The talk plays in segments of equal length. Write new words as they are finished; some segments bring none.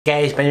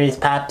Guys, my name is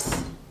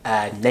Pops.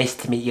 Nice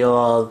to meet you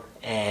all,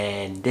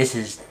 and this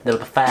is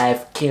number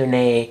 5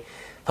 Q&A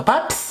for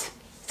Pops.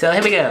 So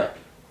here we go.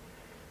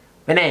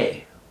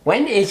 Renee,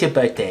 when is your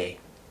birthday?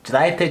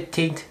 July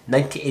 13th,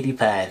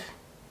 1985.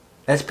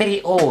 That's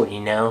pretty old,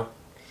 you know.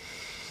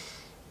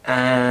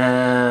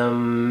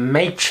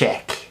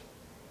 Maycheck.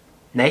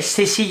 Nice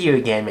to see you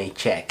again,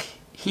 Maycheck.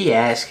 He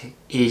asked,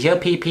 is your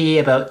PP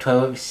about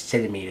 12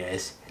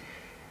 centimeters?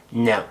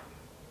 No.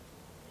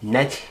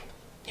 Not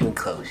even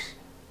close.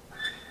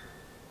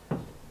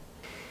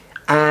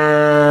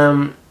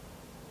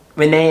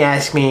 Renee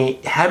asked me,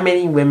 how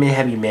many women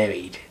have you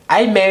married?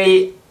 I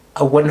married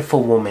a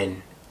wonderful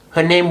woman.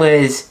 Her name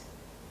was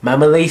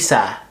Mama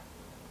Lisa.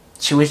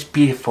 She was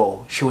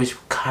beautiful. She was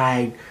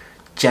kind,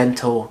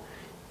 gentle,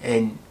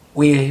 and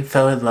we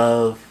fell in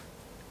love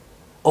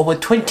over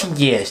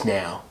 20 years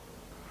now.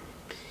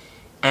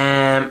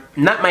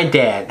 Not my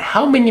dad.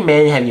 How many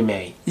men have you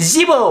married?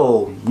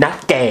 0!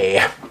 Not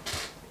gay.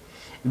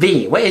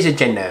 V, what is your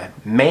gender?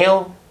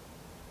 Male?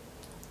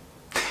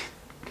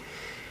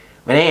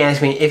 When they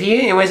asked me, if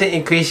you wasn't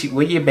increased,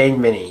 would you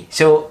bang Vinny?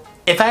 So,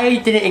 if I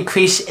didn't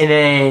increase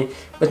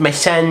with my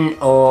son,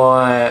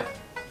 or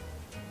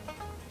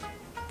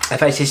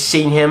if I just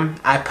seen him,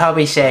 I'd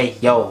probably say,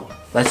 yo,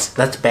 let's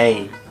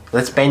bang.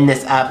 Let's bang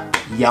this up,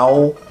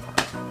 yo.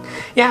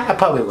 Yeah, I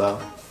probably will.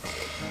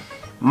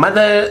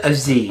 Mother of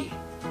Z.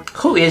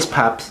 Who is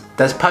Pops?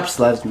 Does Pops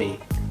love me?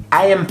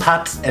 I am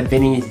Pops and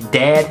Vinny's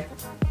dad.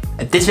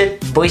 A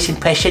different voice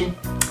impression.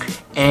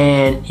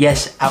 And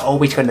yes, I'm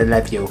always gonna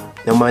love you,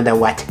 no matter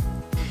what.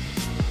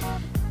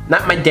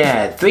 Not my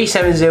dad,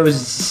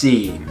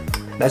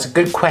 370Z. That's a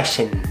good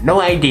question, no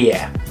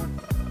idea.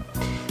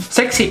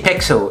 Sexy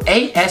Pixel,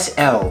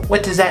 ASL,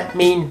 what does that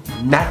mean?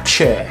 Not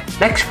sure.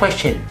 Next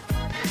question.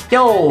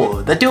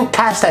 Yo, the dude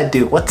Casa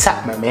dude, what's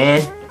up, my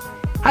man?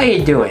 How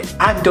you doing?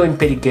 I'm doing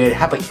pretty good,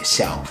 how about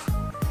yourself?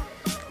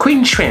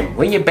 Queen Shrimp,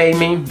 will you bang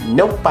me?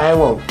 Nope, I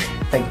won't.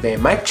 Thank you very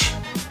much.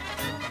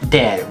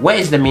 Dad, what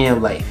is the meaning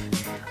of life?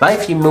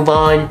 Life you move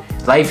on,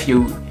 life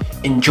you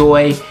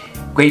enjoy,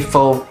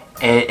 grateful,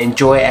 and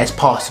enjoy as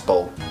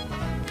possible.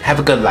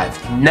 Have a good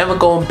life. Never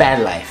go in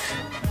bad life.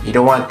 You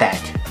don't want that.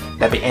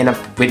 That will end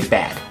up really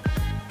bad.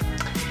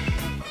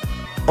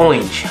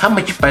 Orange, how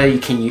much butter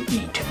can you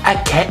eat? I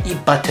can't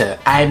eat butter.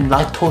 I'm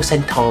lactose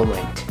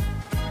intolerant.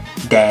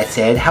 Dad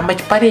said, how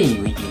much butter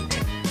you eat?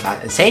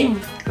 Not the same.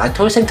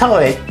 Lactose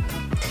intolerant.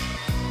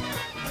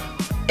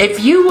 If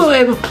you will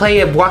ever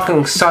play a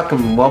walking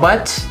socking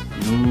robot,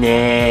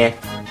 nah.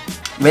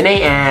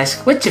 Renee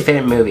asked, what's your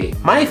favorite movie?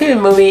 My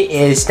favorite movie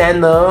is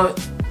Stanlow,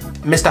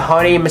 Mr.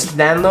 Hardy and Mr.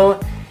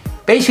 Danlow.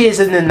 Basically it's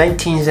in the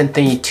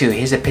 1932.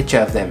 Here's a picture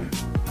of them.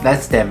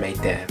 That's them right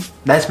there.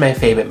 That's my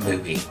favorite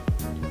movie.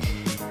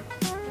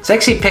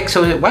 Sexy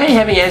Pixel, why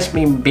haven't you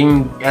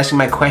asking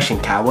my question,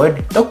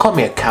 coward? Don't call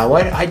me a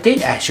coward. I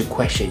did ask you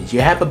questions.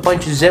 You have a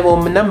bunch of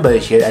 0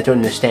 numbers here I don't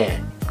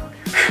understand.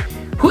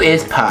 Who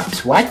is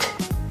Pops? What?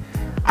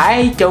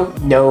 I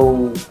don't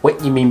know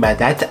what you mean by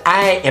that.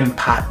 I am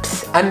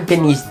Pops. I'm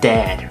Vinny's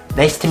dad.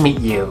 Nice to meet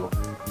you.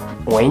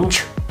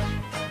 Orange.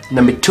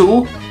 Number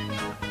 2.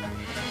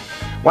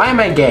 Why am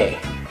I gay?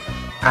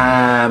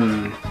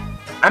 I'm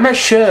not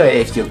sure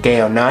if you're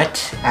gay or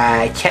not.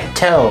 I can't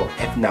tell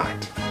if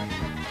not.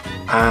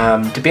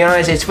 To be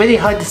honest, it's really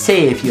hard to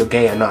say if you're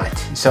gay or not.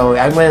 So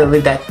I'm going to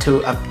leave that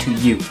up to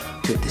you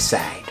to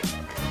decide.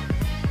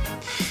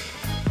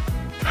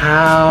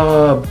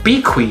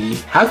 Bequee,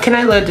 how can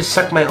I learn to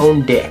suck my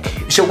own dick?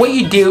 So what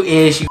you do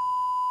is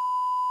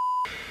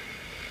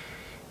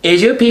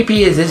is your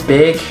PP is this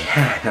big?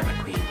 Not my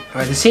queen.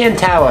 Or the CN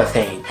Tower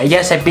thing.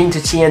 Yes, I've been to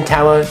CN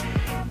Tower,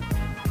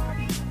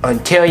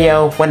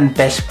 Ontario, one of the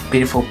best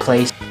beautiful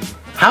place.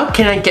 How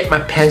can I get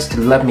my parents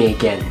to love me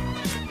again?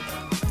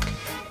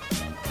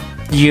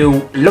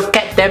 You look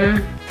at them,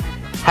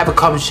 have a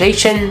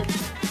conversation,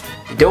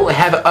 don't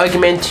have an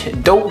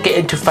argument, don't get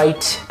into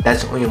fights.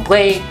 That's the only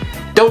way.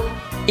 Don't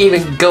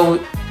even go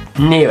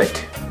near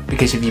it,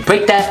 because if you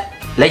break that,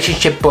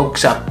 relationship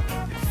breaks up.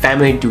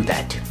 Family do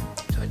that.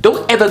 So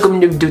don't ever go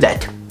do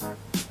that.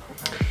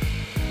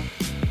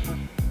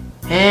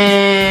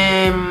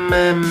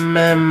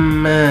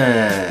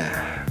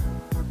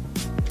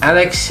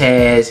 Alex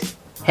says,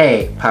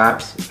 hey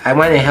Pops, I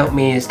want to help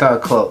me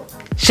start a cult.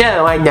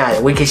 Sure, why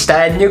not? We can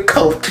start a new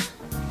cult.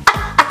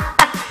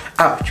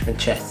 Ouch, my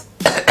chest.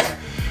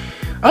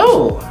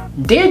 Oh,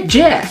 dear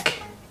Jack.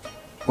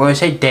 Well, I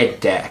say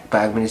dead Jack, but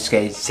I'm just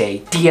going to say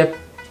dear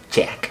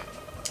Jack.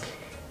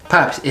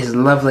 Pops is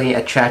lovely,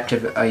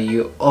 attractive. Are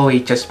you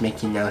always just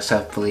making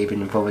yourself believe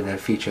in improving the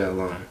future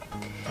alone?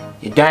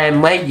 You're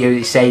damn right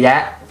you say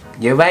that.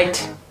 You're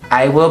right.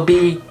 I will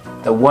be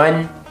the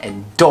one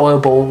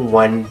adorable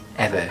one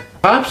ever.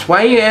 Pops,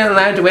 why are you not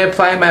allowed to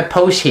reply my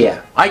post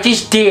here? I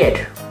just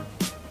did.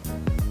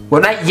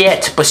 Well, not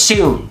yet, but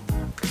soon.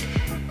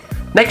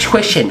 Next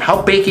question,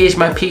 how big is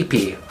my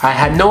PP? I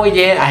have no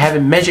idea, I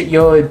haven't measured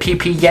your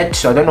PP yet,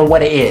 so I don't know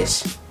what it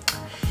is.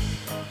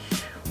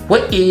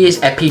 What is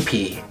a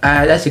PP?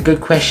 That's a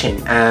good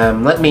question.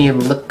 Let me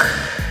look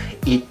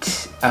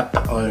it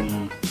up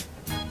on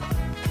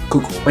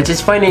Google. Which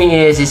is funny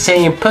is it's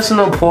saying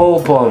personal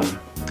problem,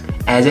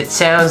 as it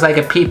sounds like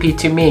a PP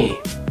to me.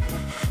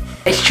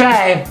 Let's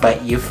try,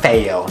 but you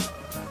fail.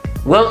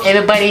 Well,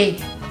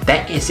 everybody,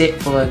 that is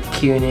it for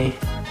Q&A.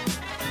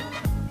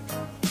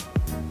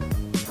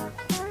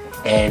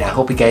 And I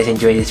hope you guys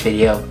enjoyed this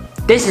video.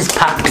 This is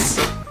Pops.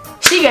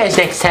 See you guys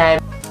next time.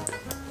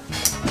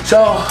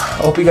 So,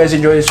 I hope you guys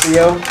enjoyed this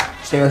video.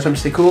 Stay awesome,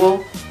 stay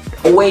cool.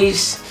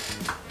 Always,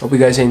 hope you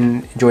guys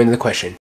enjoying the question.